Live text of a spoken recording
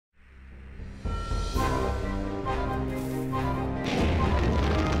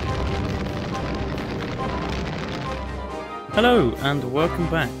Hello and welcome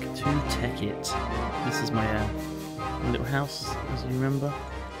back to Tech It. This is my little house, as you remember.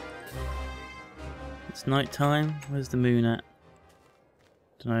 It's night time. Where's the moon at?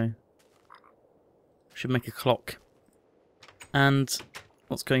 Don't know. Should make a clock. And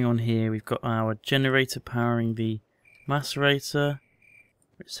what's going on here? We've got our generator powering the macerator,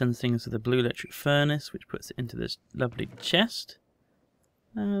 which sends things to the blue electric furnace, which puts it into this lovely chest.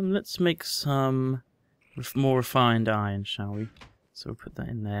 Let's make some more refined iron, shall we? So we'll put that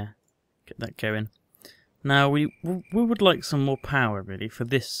in there, get that going. Now we would like some more power really for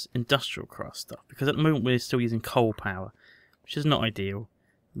this industrial craft stuff, because at the moment we're still using coal power, which is not ideal.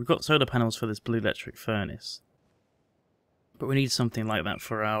 We've got solar panels for this blue electric furnace, but we need something like that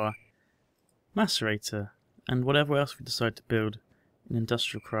for our macerator and whatever else we decide to build in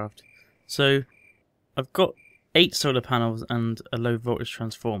industrial craft. So I've got 8 solar panels and a low voltage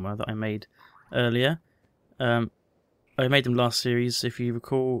transformer that I made earlier. I made them last series, if you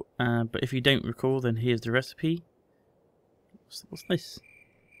recall, but if you don't recall, then here's the recipe. What's this?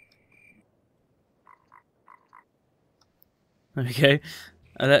 There we go.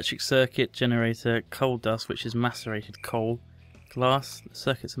 Electric circuit, generator, coal dust, which is macerated coal, glass. The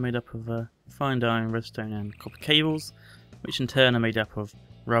circuits are made up of refined iron, redstone and copper cables, which in turn are made up of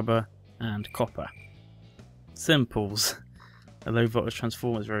rubber and copper. Simples. A low voltage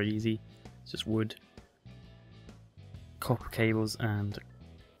transformer is very easy. It's just wood, copper cables and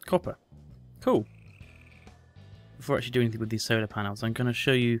copper. Cool. Before I actually do anything with these solar panels, I'm going to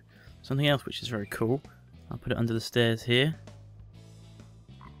show you something else which is very cool. I'll put it under the stairs here.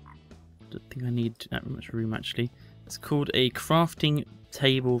 Don't think I need that much room actually. It's called a crafting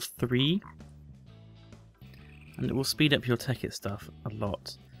table 3, and it will speed up your Tech It stuff a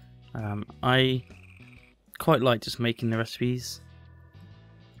lot. I quite like just making the recipes.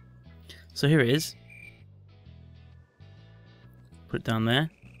 So here it is. Put it down there.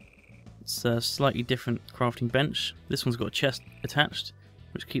 It's a slightly different crafting bench. This one's got a chest attached,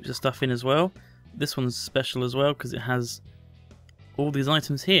 which keeps the stuff in as well. This one's special as well because it has all these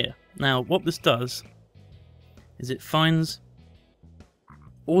items here. Now, what this does is it finds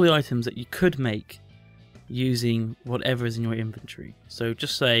all the items that you could make using whatever is in your inventory. So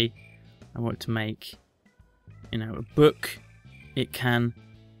just say I want to make, you know, a book. It can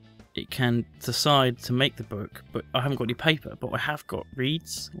decide to make the book, but I haven't got any paper, but I have got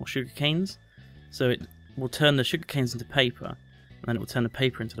reeds or sugar canes, so it will turn the sugar canes into paper, and then it will turn the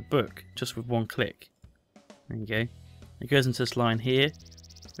paper into the book just with one click. There you go. It goes into this line here,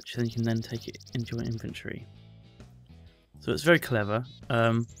 which then you can then take it into your inventory. So it's very clever.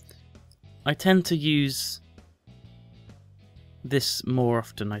 I tend to use this more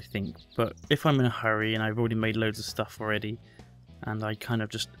often, I think, but if I'm in a hurry and I've already made loads of stuff already, and I kind of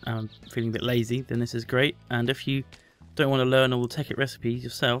just feeling a bit lazy, then this is great. And if you don't want to learn all the Tech It recipes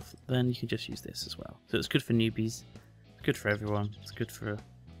yourself, then you can just use this as well. So it's good for newbies, it's good for everyone, it's good for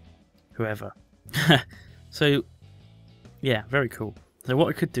whoever. So yeah, very cool. So what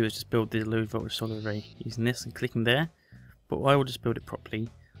I could do is just build the low voltage solar array using this and clicking there, but I will just build it properly,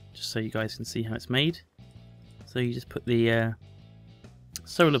 just so you guys can see how it's made. So you just put the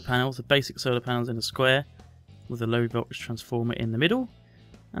solar panels, the basic solar panels in a square, with a low voltage transformer in the middle,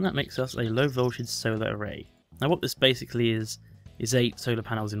 and that makes us a low voltage solar array. Now what this basically is 8 solar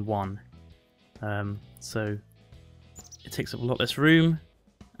panels in one, so it takes up a lot less room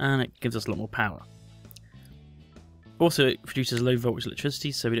and it gives us a lot more power. Also it produces low voltage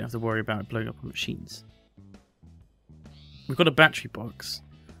electricity, so we don't have to worry about it blowing up on machines. We've got a battery box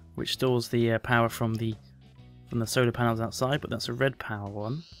which stores the power from the solar panels outside, but that's a red power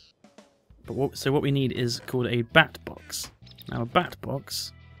one. So what we need is called a bat box. Now a bat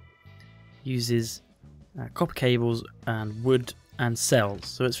box uses copper cables and wood and cells,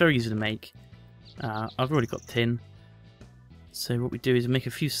 so it's very easy to make. I've already got tin, so what we do is make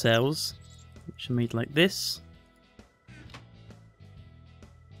a few cells which are made like this.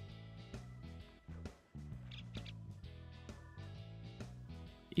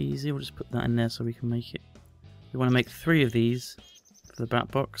 Easy, we'll just put that in there so we can make it. We want to make 3 of these for the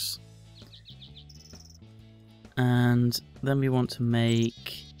bat box. And then we want to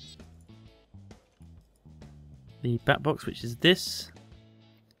make the bat box, which is this,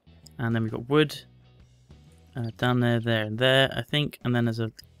 and then we've got wood down there, there and there, I think, and then there's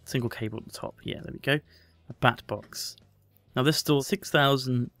a single cable at the top. Yeah, there we go, a bat box. Now this stores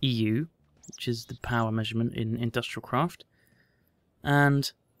 6000 EU, which is the power measurement in industrial craft,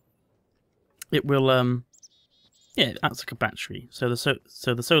 and it will yeah, it acts like a battery. So the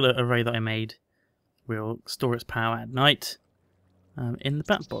solar array that I made will store its power at night in the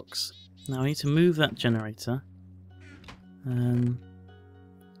bat box. Now I need to move that generator I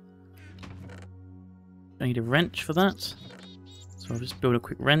need a wrench for that, so I'll just build a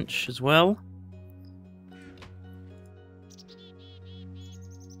quick wrench as well.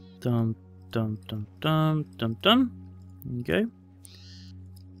 Dum dum dum dum dum dum. There you go.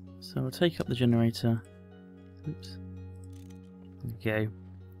 So I'll take up the generator. Oops. There we go.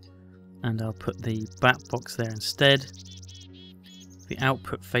 And I'll put the bat box there instead. The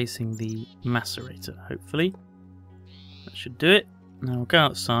output facing the macerator, hopefully. That should do it. Now we'll go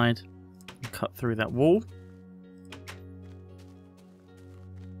outside and cut through that wall.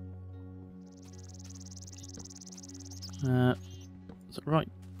 Is that right?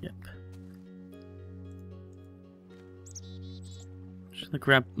 Yep. Just gonna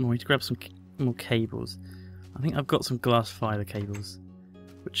grab. We need to grab some more cables. I think I've got some glass fiber cables,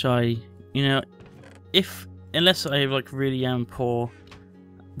 which I, unless I like really am poor,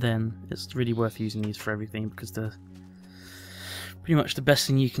 then it's really worth using these for everything because they're pretty much the best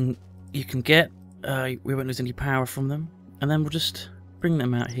thing you can get. We won't lose any power from them, and then we'll just bring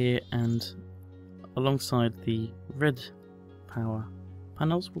them out here, and alongside the red power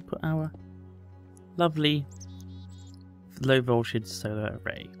panels, we'll put our lovely low voltage solar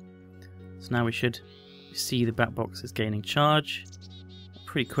array. So now we should see the bat box is gaining charge at a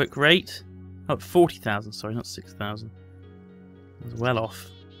pretty quick rate. Oh, 40,000, sorry, not 6,000. I was well off.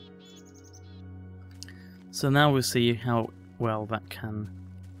 So now we'll see how well that can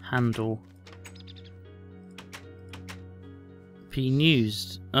handle being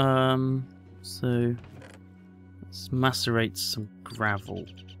used. So let's macerate some gravel.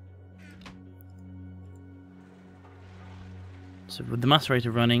 So with the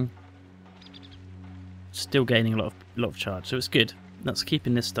macerator running, still gaining a lot of charge, so it's good. That's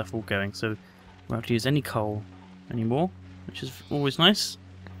keeping this stuff all going, so we won't have to use any coal anymore, which is always nice.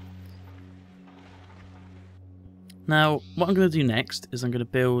 Now, what I'm going to do next is I'm going to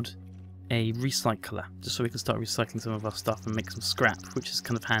build a recycler, just so we can start recycling some of our stuff and make some scrap, which is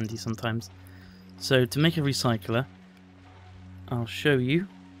kind of handy sometimes. So to make a recycler, I'll show you.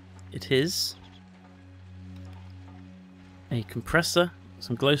 It is a compressor,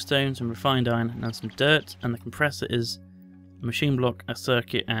 some glowstone, some refined iron, and some dirt, and the compressor is a machine block, a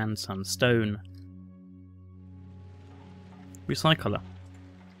circuit, and some stone. Recycler.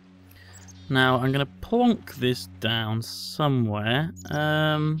 Now I'm going to plonk this down somewhere.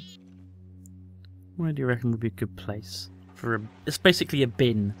 Where do you reckon would be a good place for a? It's basically a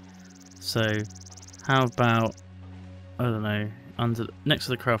bin. So how about, I don't know, next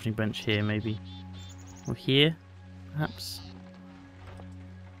to the crafting bench here maybe, or here perhaps.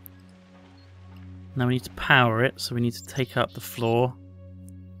 Now we need to power it, so we need to take up the floor.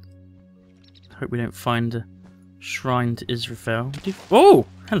 Hope we don't find a shrine to Israfel. Oh,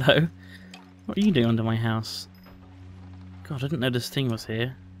 hello. What are you doing under my house? God, I didn't know this thing was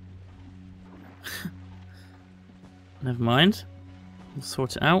here. Never mind. We'll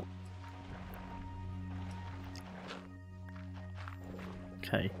sort it out.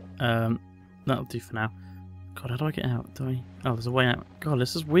 Okay. That'll do for now. God, how do I get out? Do I? Oh, there's a way out. God,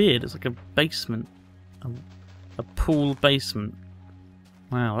 this is weird. It's like a basement. A pool basement.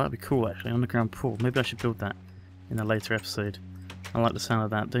 Wow, that'd be cool actually. Underground pool. Maybe I should build that in a later episode. I like the sound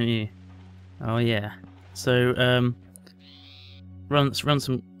of that, don't you? Oh yeah. So let's run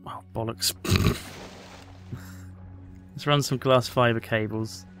some. Oh bollocks. Let's run some glass fiber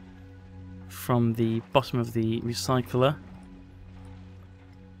cables from the bottom of the recycler.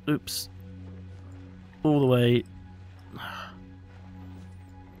 Oops. All the way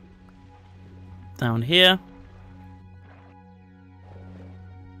down here.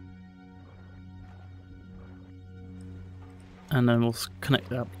 And then we'll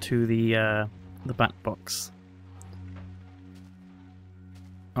connect it up to the bat box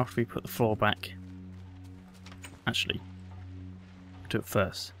after we put the floor back. Actually, we'll do it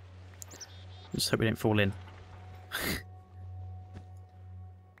first. Just hope we don't fall in.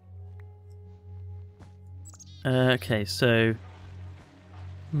 Okay, so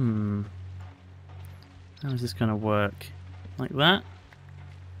how is this going to work? Like that?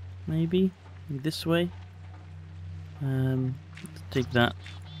 Maybe this way. Let's dig that.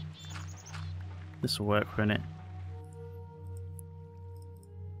 This will work, won't it?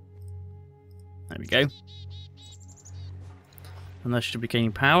 There we go. And that should be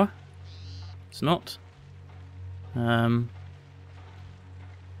gaining power. It's not. Why?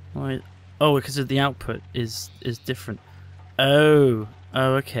 Oh, because of the output is different. Oh,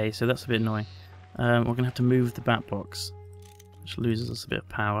 okay. So that's a bit annoying. We're gonna have to move the bat box, which loses us a bit of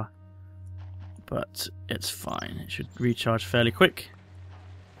power. But it's fine. It should recharge fairly quick.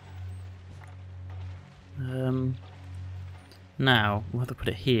 Now, we'll have to put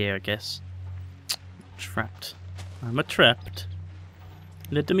it here, I guess. Trapped. I'm a trapped.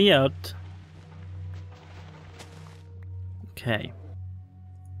 Let me out. Okay.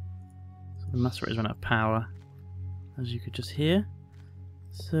 So the macerator's run out of power, as you could just hear.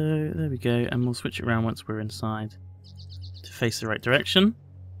 So there we go, and we'll switch it around once we're inside to face the right direction.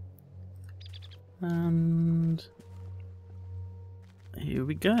 And here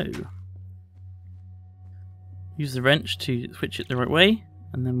we go. Use the wrench to switch it the right way,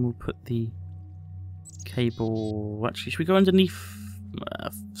 and then we'll put the cable... Actually, should we go underneath?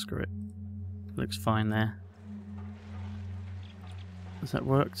 Screw it. Looks fine there. Has that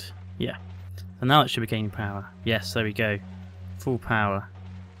worked? Yeah. And now it should be gaining power. Yes, there we go. Full power.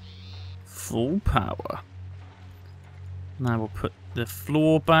 Full power. Now we'll put the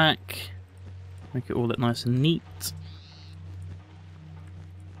floor back. Make it all look nice and neat.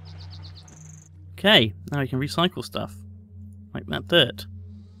 Okay, now we can recycle stuff. Like that dirt.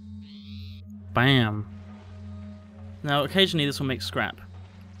 Bam. Now occasionally this will make scrap.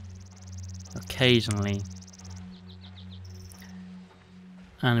 Occasionally.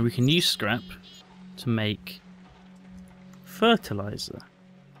 And we can use scrap to make fertilizer.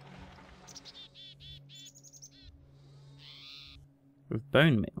 With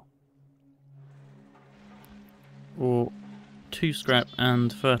bone meal. Or 2 scrap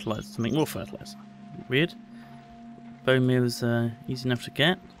and fertilizer to make more fertilizer. Weird. Bone meal is easy enough to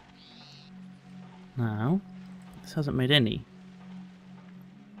get. Now, this hasn't made any.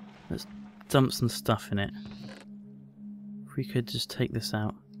 Let's dump some stuff in it. If we could just take this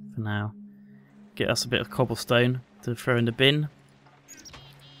out for now. Get us a bit of cobblestone to throw in the bin.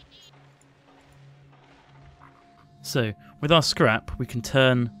 So, with our scrap, we can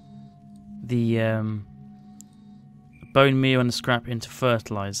turn the bone meal and the scrap into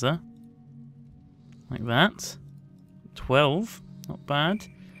fertilizer. Like that. 12, not bad.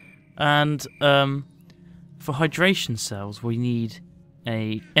 And for hydration cells, we need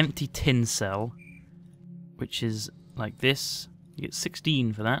a empty tin cell, which is like this. You get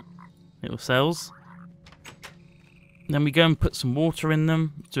 16 for that. Little cells. Then we go and put some water in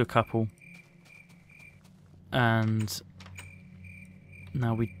them. Let's do a couple. And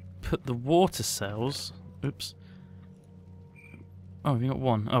now we put the water cells. Oops. Oh, we got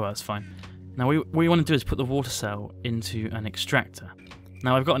one. Oh, that's fine. Now what we want to do is put the water cell into an extractor.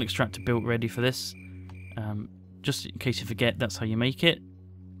 Now I've got an extractor built ready for this. Just in case you forget, that's how you make it.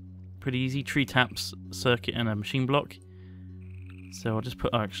 Pretty easy. Tree taps, circuit, and a machine block. So I'll just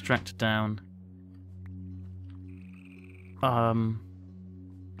put our extractor down.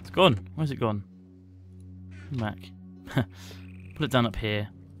 It's gone. Where's it gone? Come back. Put it down up here.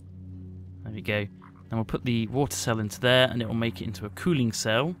 There we go. Then we'll put the water cell into there, and it will make it into a cooling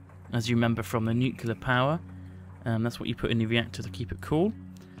cell, as you remember from the nuclear power. That's what you put in the reactor to keep it cool.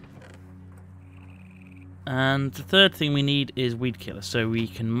 And the third thing we need is weed killer, so we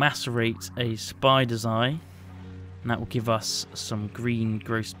can macerate a spider's eye, and that will give us some green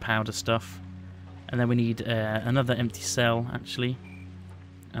gross powder stuff. And then we need another empty cell, actually,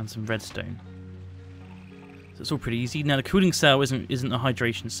 and some redstone. So it's all pretty easy. Now the cooling cell isn't a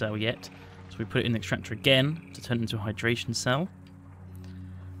hydration cell yet, so we put it in the extractor again to turn it into a hydration cell.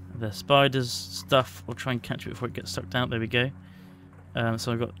 The spider's stuff, we'll try and catch it before it gets sucked out. There we go.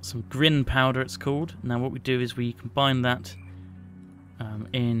 So I've got some grin powder, it's called. Now what we do is we combine that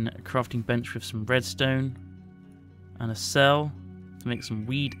in a crafting bench with some redstone and a cell to make some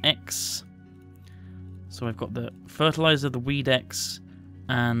weed X. So I've got the fertilizer, the weed X,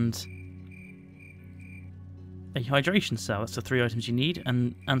 and a hydration cell. That's the 3 items you need,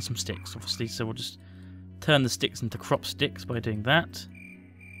 and some sticks, obviously. So we'll just turn the sticks into crop sticks by doing that.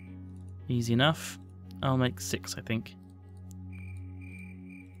 Easy enough. I'll make 6, I think.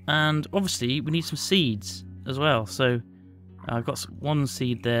 And obviously we need some seeds as well. So I've got 1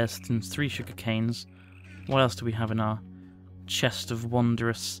 seed there, some 3 sugar canes. What else do we have in our chest of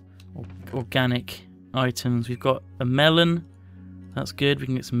wondrous organic items? We've got a melon. That's good. We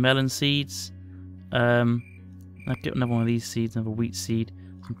can get some melon seeds. I'll get another one of these seeds, another wheat seed.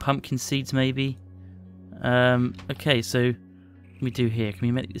 Some pumpkin seeds maybe. Okay, so what can we do here? Can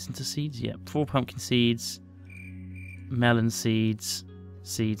we make this into seeds? Yeah, 4 pumpkin seeds, melon seeds,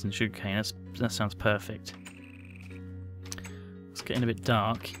 seeds and sugarcane. That sounds perfect. It's getting a bit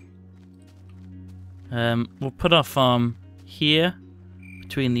dark. We'll put our farm here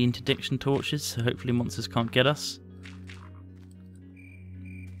between the interdiction torches, so hopefully monsters can't get us.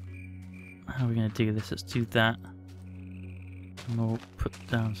 How are we going to do this? Let's do that. And we'll put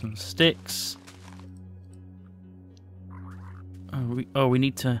down some sticks. We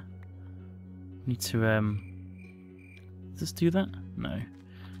need to this do that? No.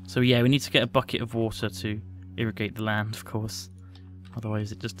 So yeah, we need to get a bucket of water to irrigate the land, of course.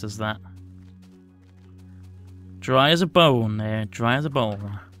 Otherwise it just does that. Dry as a bone there, dry as a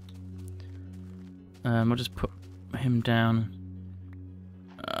bone. I'll just put him down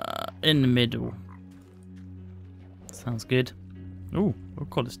in the middle. Sounds good. Oh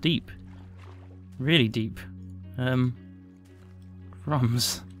god, it's deep. Really deep.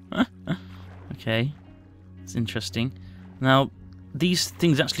 Crumbs. Okay. It's interesting. Now, these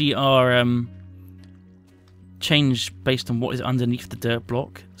things actually are changed based on what is underneath the dirt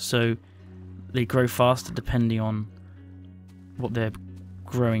block. So they grow faster depending on what they're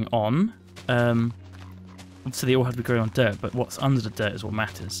growing on. So they all have to be growing on dirt, but what's under the dirt is what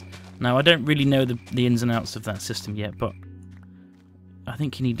matters. Now, I don't really know the ins and outs of that system yet, but I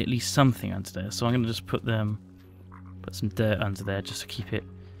think you need at least something under there. So I'm going to just put some dirt under there just to keep it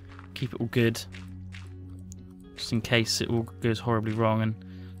all good, just in case it all goes horribly wrong and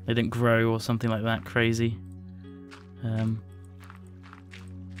they don't grow or something like that crazy.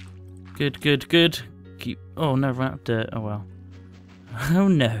 Good. Oh no, ran out of dirt. Oh well. Oh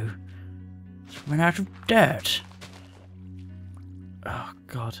no, ran out of dirt. Oh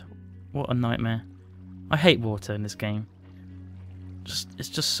god, what a nightmare. I hate water in this game. It's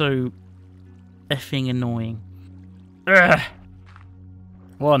just so effing annoying. Ugh.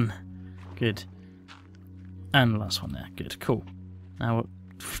 One. Good. And the last one there. Good. Cool. Now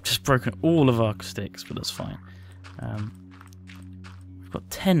we've just broken all of our sticks, but that's fine. We've got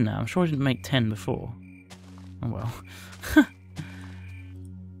 10 now. I'm sure I didn't make 10 before. Oh well.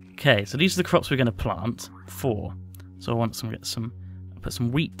 Okay, so these are the crops we're going to plant. 4. So I want put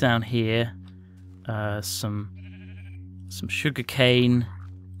some wheat down here. Some sugar cane.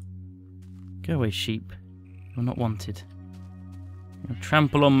 Go away, sheep. You're not wanted. You'll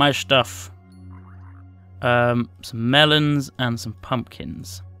trample on my stuff. Some melons and some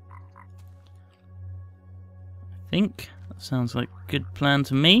pumpkins. I think that sounds like a good plan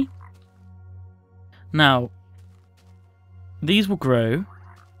to me. Now, these will grow,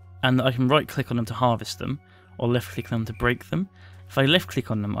 and I can right-click on them to harvest them, or left-click on them to break them. If I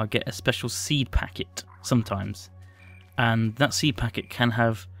left-click on them, I get a special seed packet sometimes, and that seed packet can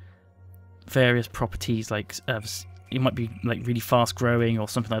have various properties, like it might be like really fast growing or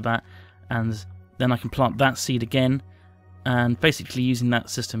something like that, and then I can plant that seed again, and basically using that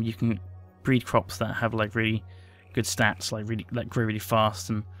system you can breed crops that have like really good stats, like grow really fast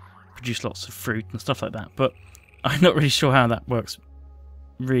and produce lots of fruit and stuff like that. But I'm not really sure how that works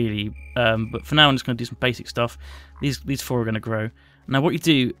really, but for now I'm just going to do some basic stuff. These 4 are going to grow. Now what you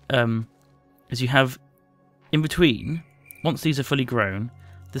do is you have in between, once these are fully grown,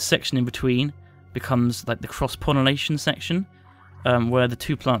 this section in between becomes like the cross-pollination section, where the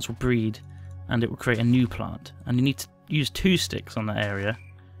 2 plants will breed and it will create a new plant. And you need to use 2 sticks on that area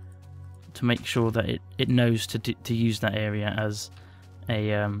to make sure that it knows to use that area as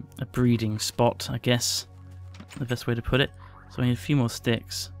a breeding spot, I guess, the best way to put it. So I need a few more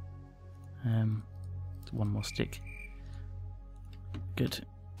sticks. 1 more stick. Good.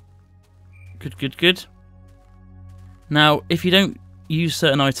 Good. Now, if you don't use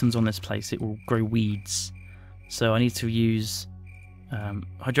certain items on this place, it will grow weeds. So I need to use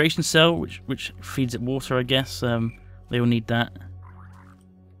hydration cell, which feeds it water, I guess. They all need that.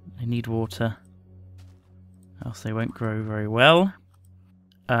 They need water, else they won't grow very well.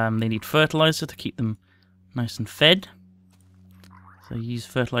 They need fertilizer to keep them nice and fed. So use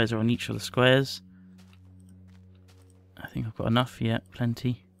fertilizer on each of the squares. I think I've got enough. Yeah,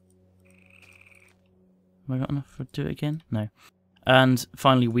 plenty. Have I got enough to do it again? No. And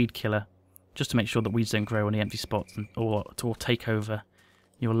finally, weed killer, just to make sure that weeds don't grow on the empty spots or take over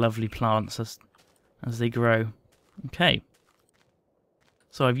your lovely plants as they grow. Okay.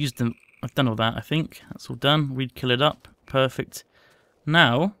 So I've used them. I've done all that. I think that's all done. Weed killered up. Perfect.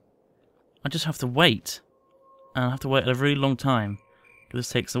 Now I just have to wait, and I have to wait a really long time because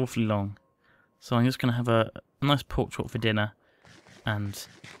this takes awfully long. So I'm just going to have a nice pork chop for dinner and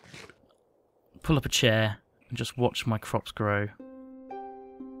pull up a chair and just watch my crops grow.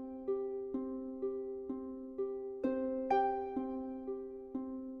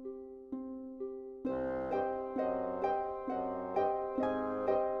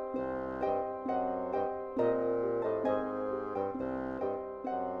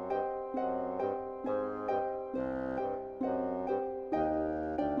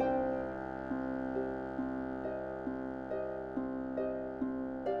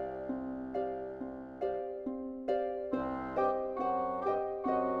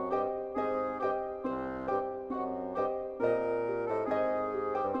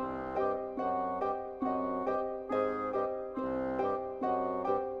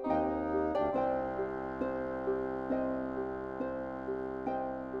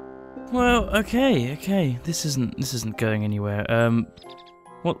 Well, okay. This isn't going anywhere.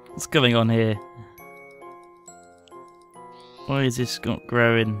 What's going on here? Why is this not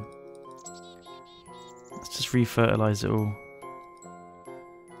growing? Let's just refertilize it all.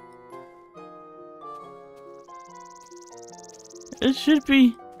 It should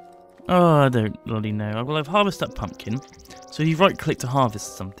be. Oh, I don't bloody know. Well, I've harvested that pumpkin. So you right-click to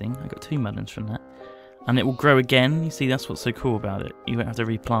harvest something. I got 2 melons from that, and it will grow again. You see, that's what's so cool about it. You won't have to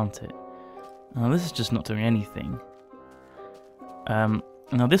replant it. Now this is just not doing anything.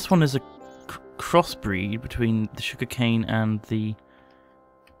 Now this one is a crossbreed between the sugarcane and the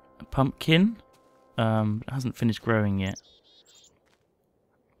pumpkin. It hasn't finished growing yet.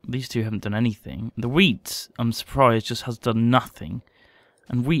 These two haven't done anything. The wheat, I'm surprised, just has done nothing.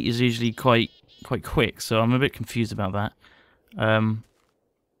 And wheat is usually quite quick, so I'm a bit confused about that.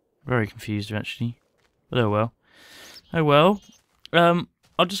 Very confused actually. But oh well. Oh well.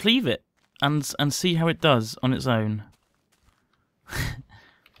 I'll just leave it and see how it does on its own.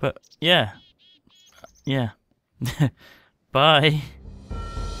 But yeah. Bye.